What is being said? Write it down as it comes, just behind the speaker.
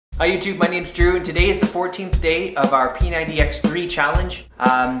Hi YouTube, my name's Drew and today is the 14th day of our P90X3 challenge.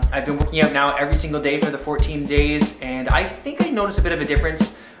 I've been working out now every single day for the 14 days and I think I noticed a bit of a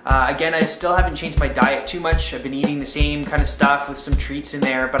difference. Again, I still haven't changed my diet too much. I've been eating the same kind of stuff with some treats in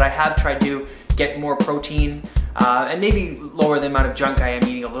there, but I have tried to get more protein and maybe lower the amount of junk I am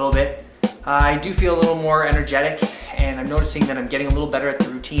eating a little bit. I do feel a little more energetic and I'm noticing that I'm getting a little better at the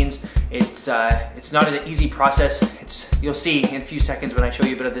routines. It's not an easy process. You'll see in a few seconds when I show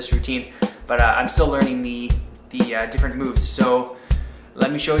you a bit of this routine, but I'm still learning the different moves. So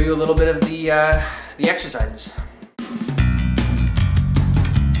let me show you a little bit of the exercises.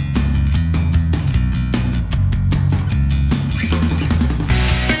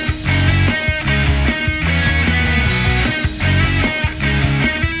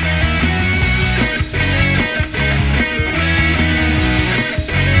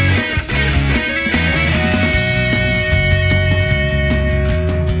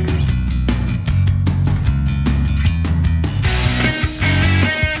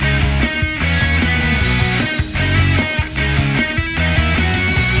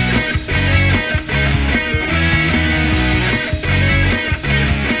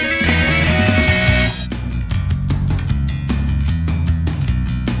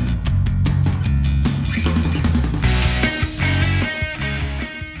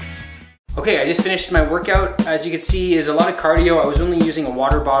 Okay, I just finished my workout. As you can see, is a lot of cardio. I was only using a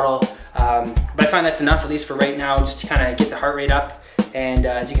water bottle, but I find that's enough, at least for right now, just to kind of get the heart rate up. And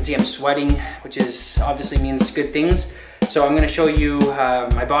as you can see, I'm sweating, which obviously means good things. So I'm gonna show you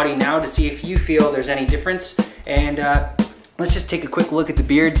my body now to see if you feel there's any difference. And let's just take a quick look at the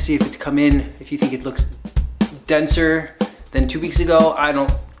beard, see if it's come in, if you think it looks denser than 2 weeks ago. I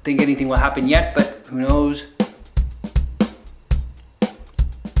don't think anything will happen yet, but who knows?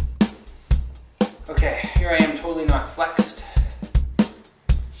 Okay, here I am totally not flexed.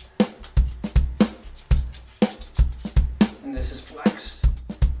 And this is flexed.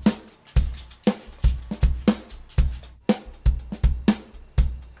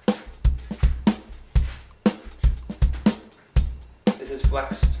 This is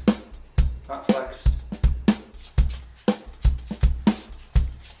flexed, not flexed.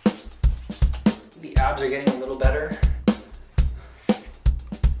 The abs are getting a little better.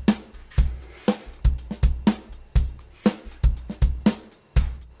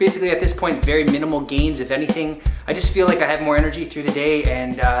 Basically at this point, very minimal gains, if anything. I just feel like I have more energy through the day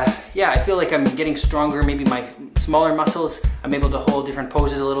and yeah, I feel like I'm getting stronger. Maybe my smaller muscles, I'm able to hold different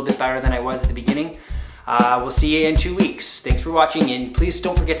poses a little bit better than I was at the beginning. We'll see you in 2 weeks. Thanks for watching and please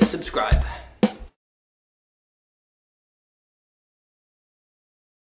don't forget to subscribe.